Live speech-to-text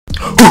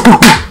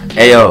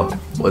Hey yo,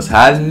 what's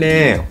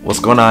happening? What's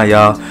going on,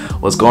 y'all?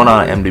 What's going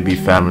on,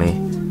 MDB family?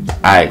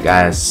 Alright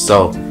guys,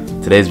 so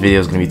today's video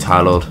is going to be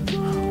titled,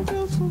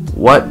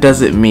 what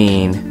does it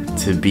mean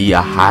to be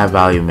a high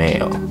value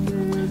male?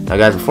 Now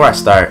guys, before I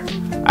start,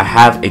 I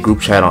have a group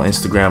chat on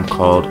Instagram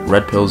called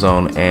Red Pill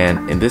Zone,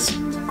 and in this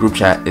group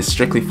chat is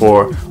strictly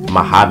for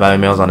my high value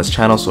males on this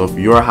channel. So if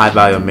you're a high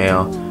value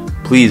male,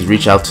 please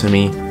reach out to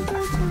me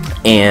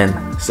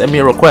and send me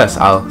a request.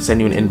 I'll send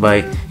you an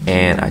invite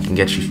and I can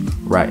get you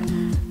right.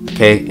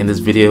 Okay, in this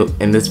video,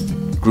 in this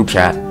group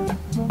chat,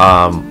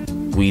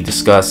 we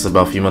discuss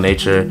about female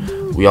nature.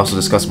 We also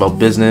discuss about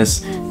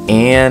business,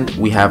 and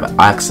we have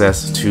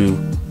access to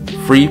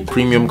free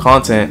premium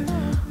content,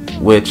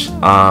 which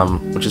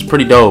is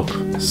pretty dope.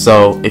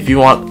 So if you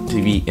want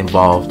to be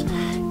involved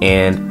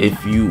and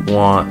if you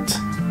want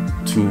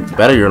to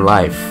better your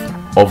life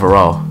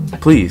overall,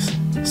 please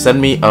send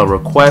me a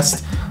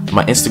request.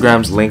 My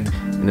Instagram's linked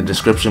in the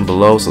description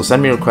below, so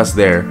send me a request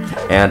there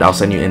and I'll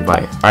send you an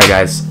invite. Alright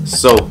guys,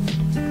 so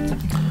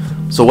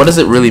what does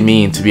it really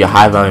mean to be a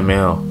high value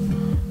male,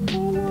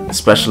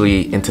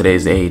 especially in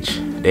today's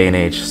day and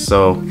age?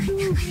 So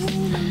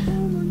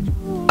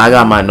I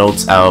got my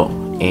notes out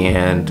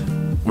and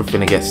we're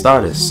finna get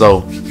started.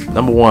 So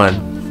number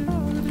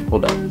one,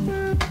 hold up,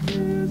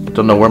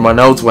 don't know where my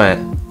notes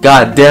went,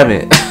 god damn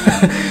it.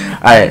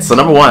 Alright, so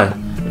number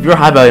one, if you're a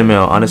high value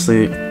male,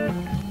 honestly,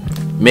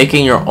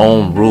 making your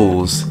own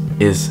rules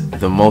is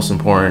the most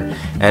important,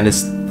 and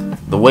it's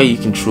the way you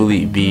can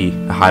truly be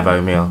a high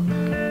value male.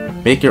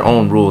 Make your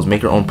own rules,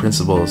 make your own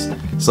principles.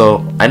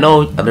 So I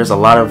know there's a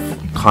lot of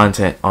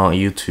content on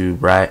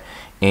YouTube, right?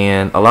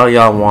 And a lot of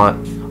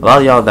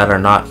y'all that are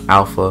not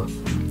alpha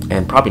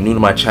and probably new to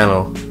my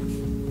channel,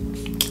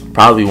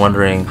 probably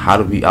wondering how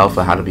to be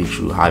alpha, how to be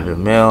true high value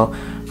male,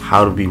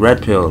 how to be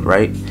red pilled,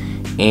 right?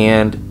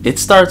 And it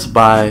starts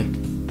by,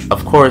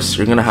 of course,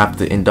 you're gonna have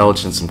to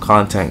indulge in some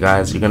content,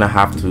 guys. You're gonna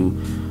have to,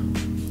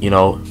 you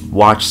know,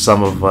 watch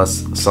some of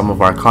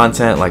our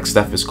content like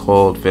Steph is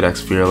Cold,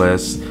 FitX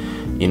Fearless,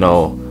 you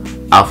know,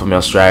 Alpha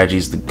Male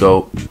Strategies, The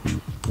GOAT,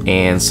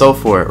 and so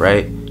forth,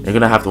 right? You're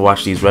gonna have to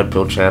watch these red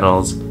pill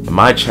channels and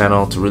my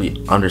channel to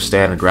really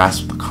understand and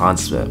grasp the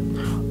concept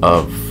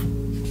of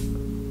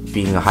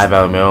being a high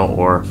value male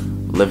or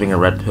living a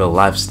red pill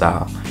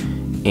lifestyle.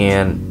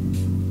 And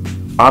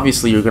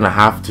obviously you're gonna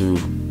have to,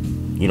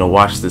 you know,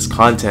 watch this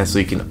content so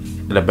you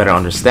can get a better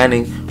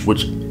understanding,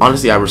 which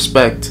honestly I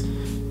respect.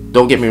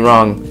 Don't get me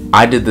wrong,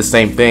 I did the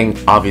same thing,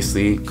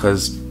 obviously,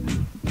 because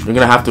you're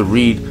gonna have to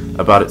read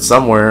about it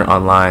somewhere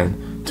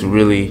online to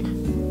really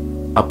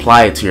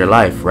apply it to your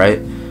life, right?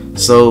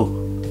 So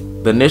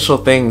the initial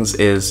things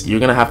is you're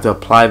gonna have to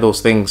apply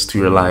those things to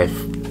your life,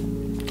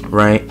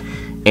 right?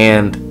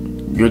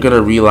 And you're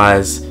gonna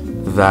realize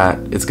that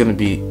it's gonna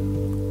be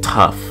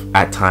tough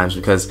at times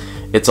because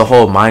it's a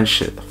whole mind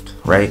shift,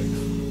 right?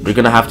 You're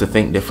gonna have to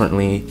think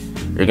differently,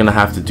 you're gonna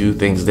have to do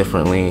things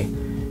differently,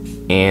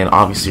 and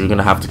obviously you're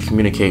gonna have to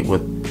communicate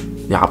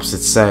with the opposite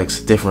sex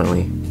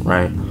differently,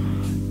 right?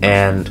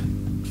 And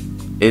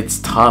it's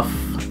tough,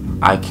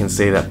 I can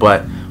say that,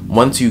 but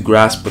once you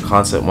grasp the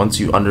concept, once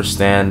you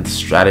understand the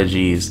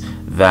strategies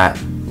that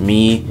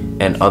me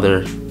and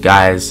other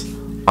guys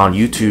on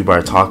YouTube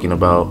are talking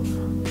about,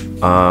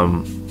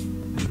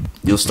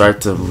 you'll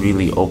start to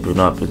really open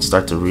up and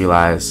start to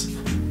realize,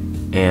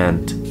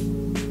 and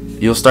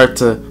you'll start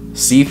to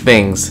see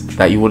things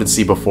that you wouldn't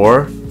see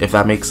before, if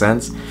that makes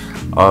sense.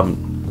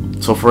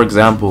 So for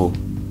example,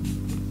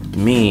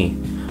 me,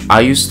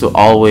 I used to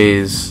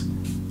always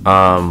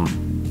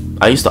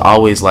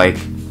like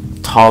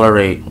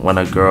tolerate when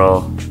a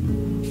girl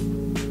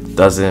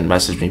doesn't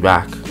message me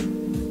back.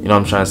 You know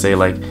what I'm trying to say?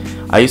 Like,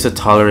 I used to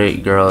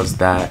tolerate girls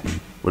that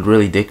would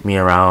really dick me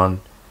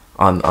around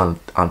on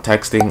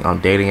texting,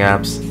 on dating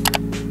apps,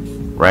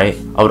 right?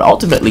 I would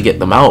ultimately get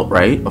them out,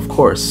 right? Of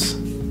course.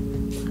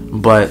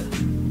 But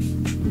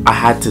I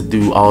had to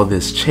do all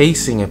this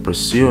chasing and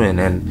pursuing,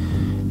 and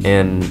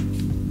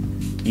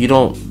you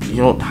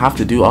don't have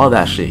to do all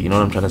that shit, you know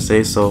what I'm trying to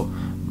say? So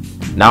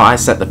now I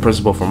set the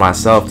principle for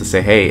myself to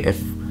say, hey, if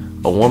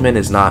a woman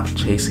is not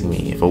chasing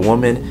me, if a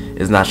woman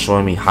is not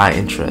showing me high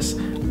interest,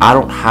 I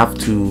don't have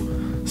to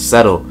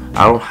settle.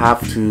 I don't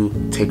have to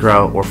take her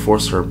out or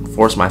force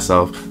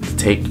myself to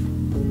take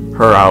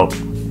her out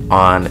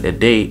on a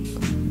date.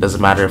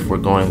 Doesn't matter if we're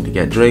going to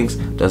get drinks,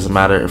 doesn't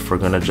matter if we're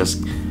gonna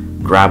just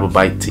grab a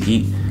bite to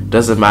eat,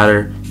 doesn't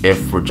matter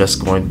if we're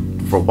just going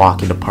for a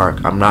walk in the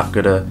park. I'm not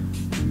gonna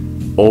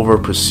over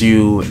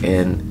pursue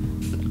and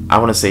I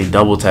want to say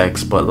double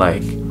text, but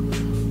like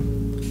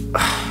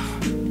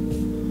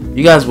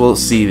you guys will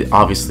see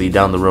obviously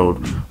down the road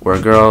where a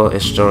girl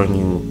is showing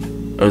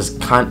you, or it's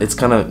kind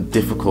of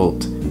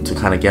difficult to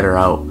kind of get her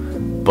out,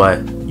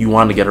 but you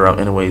want to get her out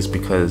anyways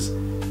because,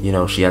 you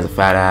know, she has a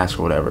fat ass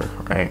or whatever,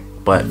 right?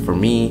 But for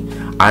me,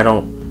 I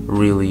don't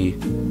really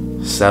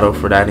settle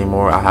for that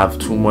anymore. I have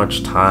too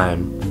much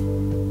time.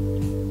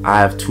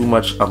 Too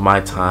much of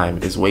my time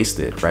is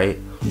wasted, right?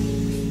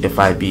 If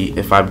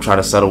I'm trying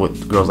to settle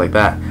with girls like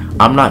that,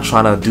 I'm not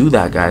trying to do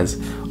that, guys.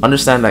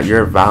 understand that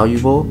you're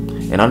valuable,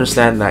 and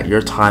understand that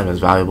your time is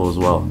valuable as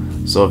well.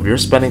 So if you're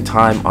spending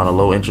time on a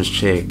low interest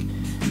chick,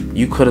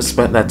 you could have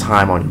spent that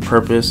time on your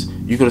purpose.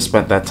 You could have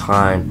spent that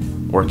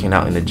time working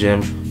out in the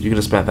gym. You could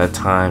have spent that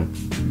time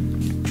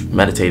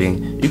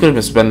meditating. You could have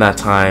even spent that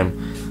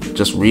time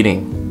just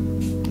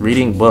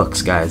reading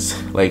books,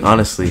 guys. Like,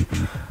 honestly,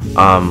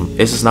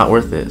 it's just not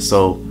worth it.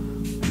 So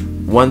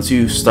once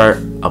you start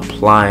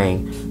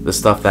applying the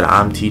stuff that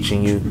I'm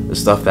teaching you, the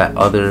stuff that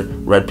other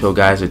red pill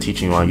guys are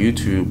teaching you on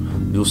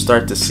YouTube, you'll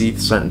start to see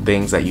certain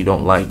things that you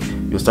don't like.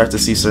 You'll start to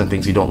see certain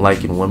things you don't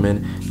like in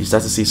women. You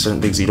start to see certain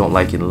things you don't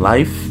like in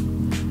life,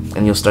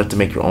 and you'll start to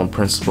make your own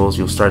principles.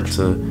 You'll start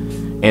to,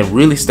 and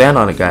really stand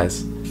on it,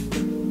 guys.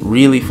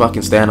 Really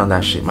fucking stand on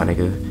that shit, my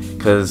nigga.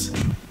 Because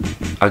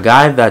a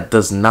guy that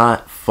does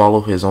not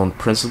follow his own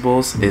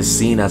principles is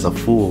seen as a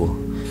fool.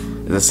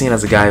 Is seen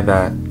as a guy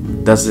that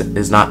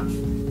is not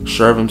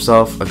sure of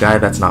himself, a guy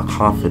that's not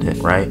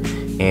confident, right?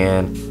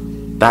 And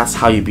that's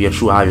how you be a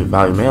true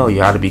value male. You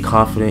gotta be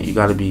confident. You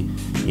gotta be,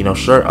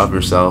 sure of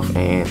yourself,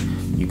 and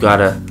you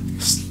gotta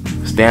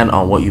stand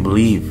on what you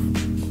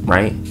believe,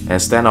 right?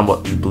 And stand on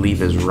what you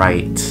believe is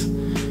right,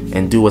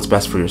 and do what's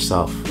best for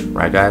yourself,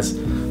 right, guys?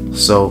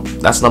 So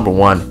that's number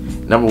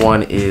one. Number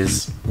one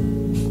is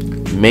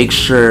make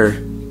sure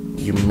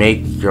you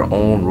make your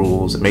own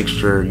rules, and make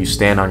sure you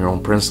stand on your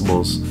own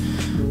principles.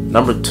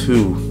 Number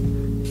two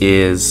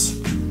is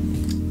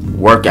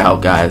work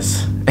out,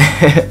 guys.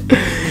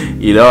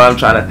 I'm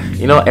trying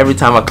to, every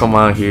time I come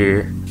on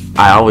here,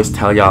 I always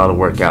tell y'all to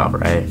work out,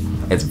 right?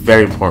 It's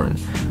very important.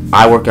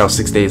 I work out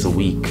 6 days a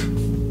week,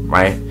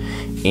 right?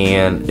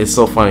 And it's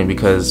so funny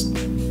because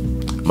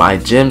my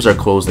gyms are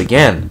closed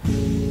again.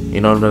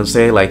 You know what I'm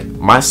saying? Like,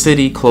 my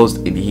city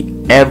closed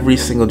every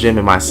single gym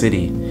in my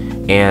city,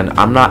 and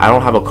I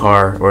don't have a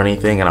car or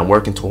anything, and I'm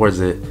working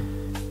towards it.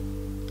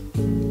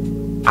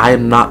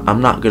 I'm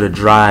not gonna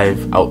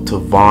drive out to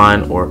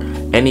Vaughan or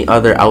any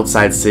other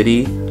outside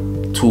city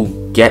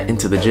to get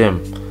into the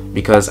gym,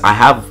 because I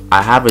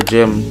have a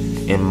gym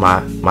in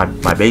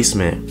my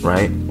basement,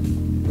 right?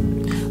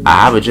 I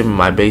have a gym in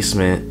my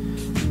basement,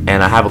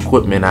 and I have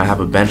equipment. I have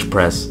a bench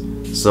press,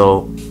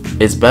 so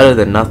it's better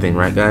than nothing,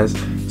 right, guys?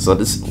 So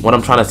what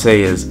I'm trying to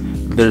say is,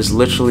 there's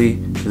literally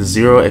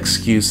zero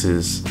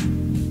excuses.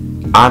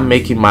 I'm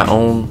making my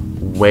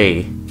own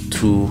way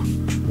to,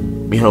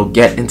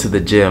 get into the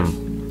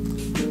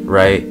gym,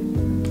 right?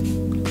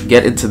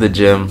 Get into the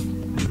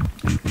gym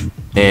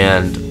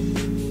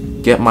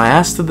and get my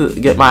ass to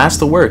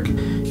work. You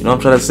know what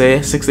I'm trying to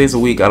say? 6 days a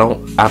week. I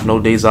have no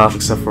days off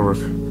except for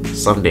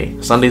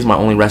Sunday. Sunday's my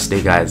only rest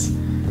day, guys.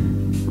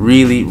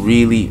 Really,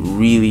 really,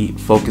 really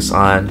focus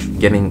on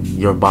getting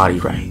your body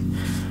right.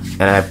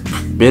 And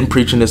I've been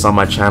preaching this on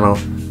my channel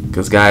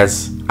because,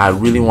 guys, I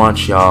really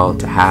want y'all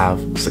to have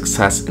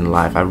success in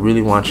life. I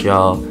really want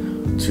y'all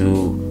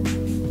to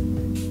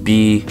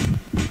be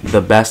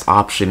the best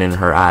option in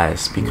her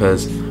eyes,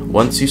 because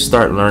once you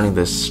start learning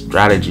the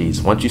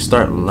strategies, once you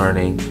start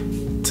learning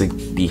to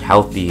be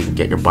healthy and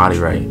get your body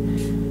right,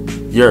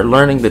 you're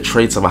learning the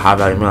traits of a high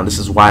value man. This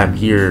is why I'm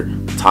here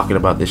talking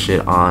about this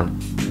shit on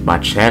my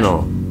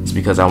channel. It's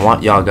because I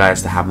want y'all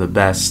guys to have the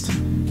best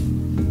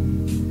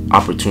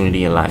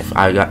opportunity in life.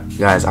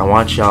 Guys, I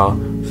want y'all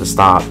to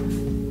stop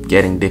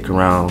getting dick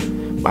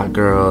around by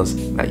girls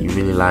that you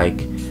really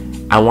like.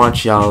 I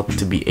want y'all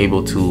to be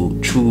able to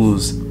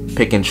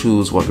pick and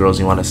choose what girls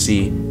you want to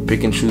see,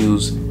 pick and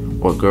choose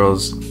what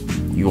girls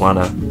you want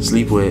to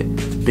sleep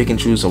with, pick and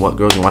choose on what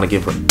girls you want to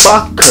give her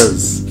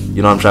bakas.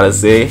 You know what I'm trying to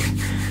say?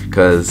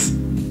 Because,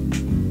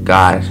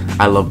 God,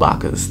 I love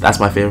bakas. That's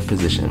my favorite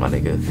position, my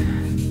nigga.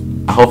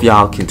 I hope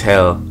y'all can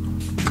tell.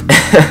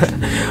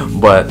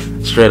 But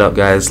straight up,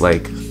 guys,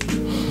 like,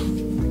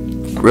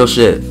 real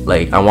shit.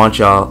 Like, I want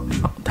y'all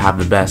to have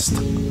the best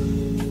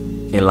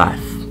in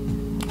life.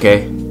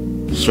 Okay?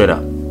 Straight up.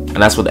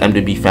 And that's what the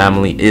MDB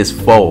family is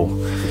for.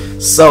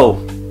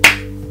 So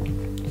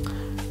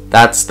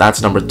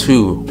that's number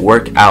two.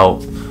 Work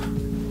out,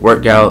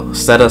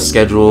 set a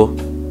schedule.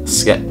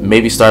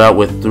 Maybe start out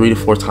with 3 to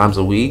 4 times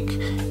a week,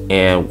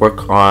 and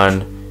work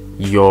on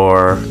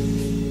your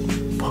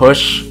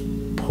push,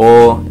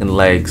 pull, and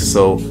legs.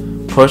 So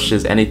push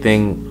is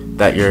anything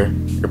that you're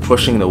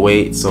pushing the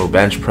weight, so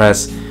bench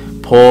press.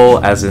 Pull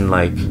as in,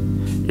 like,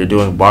 you're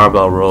doing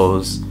barbell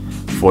rows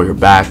for your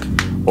back,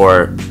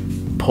 or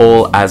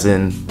pull as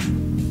in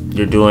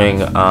you're doing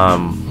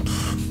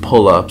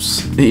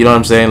pull-ups. You know what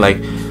I'm saying?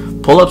 Like,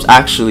 pull-ups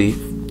actually,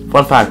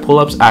 fun fact,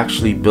 pull-ups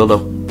actually build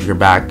up your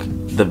back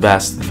the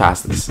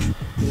fastest.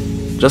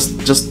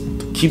 Just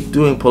keep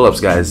doing pull-ups,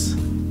 guys.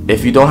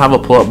 If you don't have a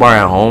pull-up bar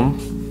at home,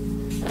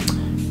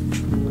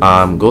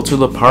 go to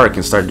the park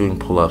and start doing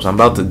pull-ups. I'm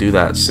about to do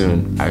that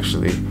soon,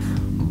 actually,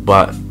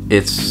 but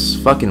it's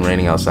fucking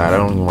raining outside. I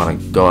don't even want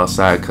to go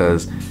outside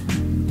because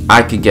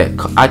I could get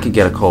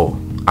a cold.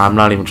 I'm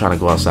not even trying to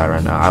go outside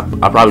right now.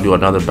 I'll probably do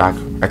another back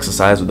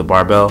exercise with the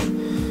barbell.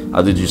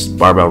 I'll do just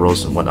barbell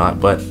rows and whatnot.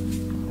 But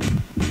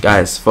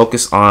guys,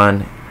 focus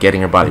on getting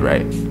your body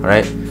right. All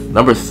right.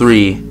 Number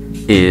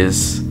 3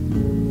 is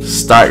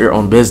Start your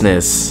own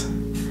business.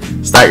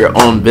 Start your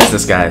own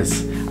business,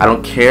 guys. I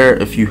don't care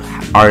if you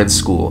are in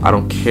school. I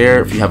don't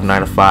care if you have a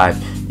 9 to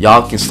 5.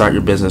 Y'all can start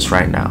your business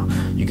right now.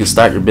 You can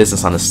start your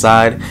business on the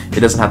side. It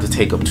doesn't have to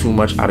take up too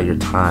much out of your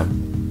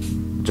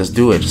time. Just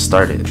do it. Just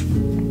start it.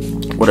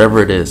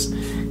 Whatever it is.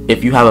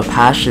 If you have a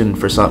passion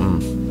for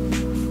something,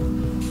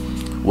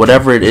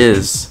 whatever it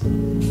is,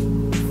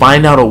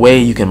 find out a way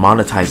you can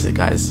monetize it,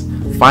 guys.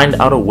 Find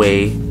out a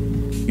way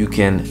you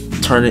can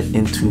turn it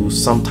into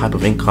some type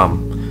of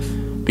income.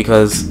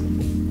 Because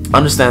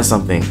understand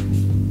something.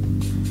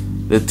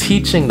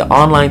 The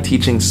online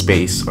teaching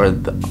space, or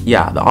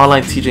the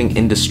online teaching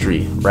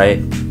industry, right?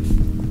 I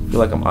feel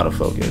like I'm out of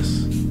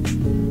focus.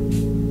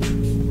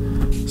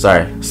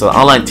 Sorry. So the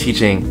online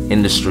teaching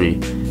industry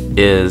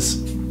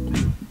is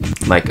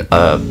like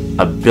a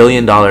 $1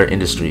 billion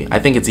industry. I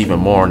think it's even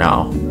more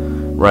now,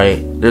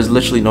 right? There's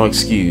literally no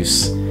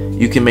excuse.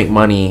 You can make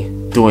money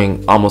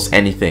doing almost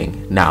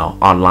anything now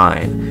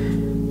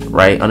online,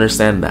 right?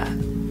 Understand that.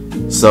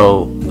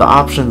 So the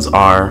options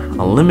are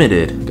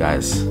unlimited,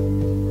 guys.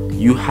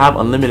 You have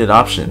unlimited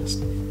options.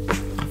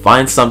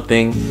 Find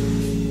something.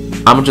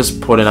 I'm just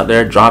putting out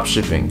there, drop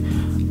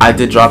shipping. I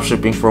did drop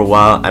shipping for a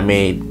while. I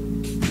made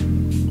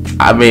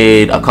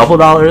a couple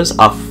dollars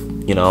off,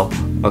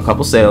 a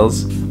couple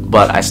sales,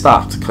 but I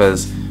stopped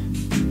because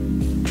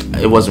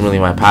it wasn't really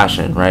my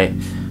passion, right?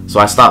 So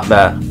I stopped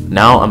that.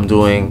 Now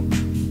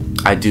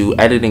I do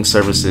editing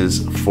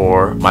services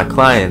for my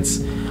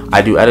clients.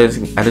 I do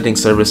editing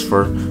service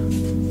for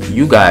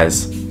you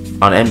guys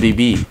on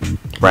MDB,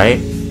 right?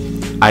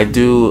 I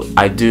do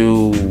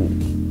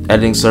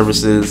editing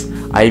services.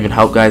 I even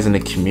help guys in the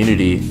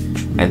community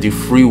and do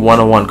free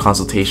one-on-one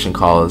consultation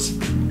calls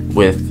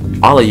with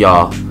all of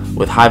y'all,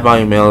 with high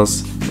value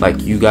males like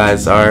you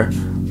guys are,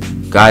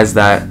 guys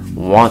that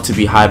want to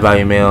be high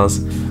value males,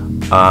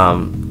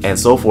 and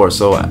so forth.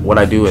 So what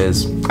I do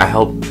is I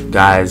help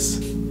guys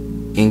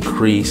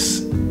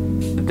increase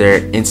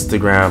their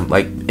Instagram,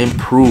 like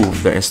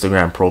improve their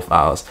Instagram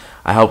profiles.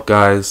 I help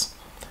guys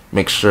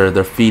make sure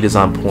their feed is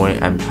on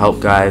point and help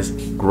guys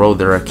grow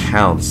their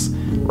accounts,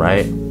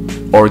 right?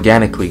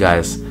 Organically,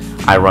 guys.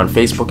 I run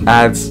Facebook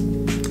ads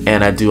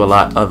and I do a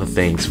lot of other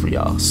things for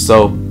y'all.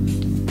 So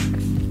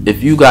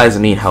if you guys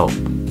need help,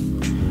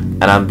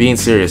 and I'm being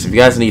serious, if you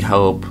guys need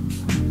help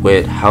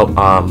with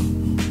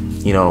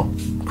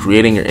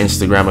creating your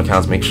Instagram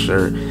accounts, make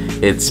sure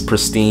it's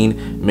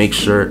pristine, make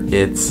sure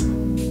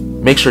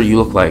you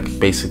look like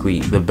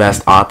basically the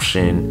best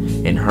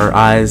option in her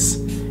eyes,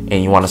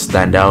 and you want to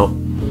stand out,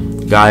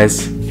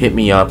 guys, hit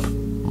me up.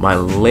 My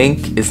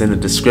link is in the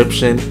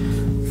description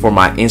for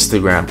my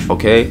Instagram,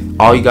 okay?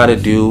 All you gotta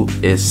do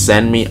is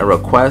send me a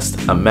request,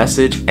 a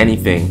message,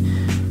 anything.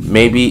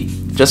 Maybe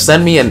just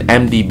send me an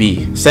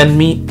MDB. Send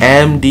me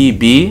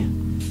MDB,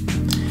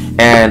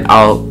 and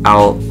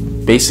I'll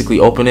basically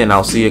open it and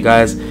I'll see it,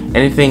 guys.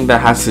 Anything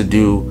that has to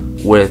do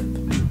with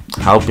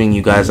helping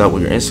you guys out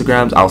with your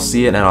Instagrams, I'll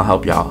see it and I'll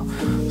help y'all.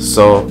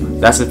 So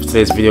that's it for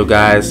today's video,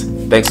 guys.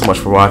 Thanks so much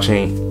for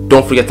watching.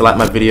 Don't forget to like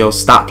my video,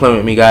 stop playing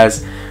with me,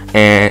 guys,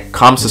 and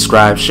comment,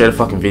 subscribe, share the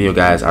fucking video,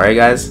 guys. Alright,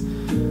 guys?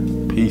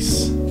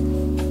 Peace.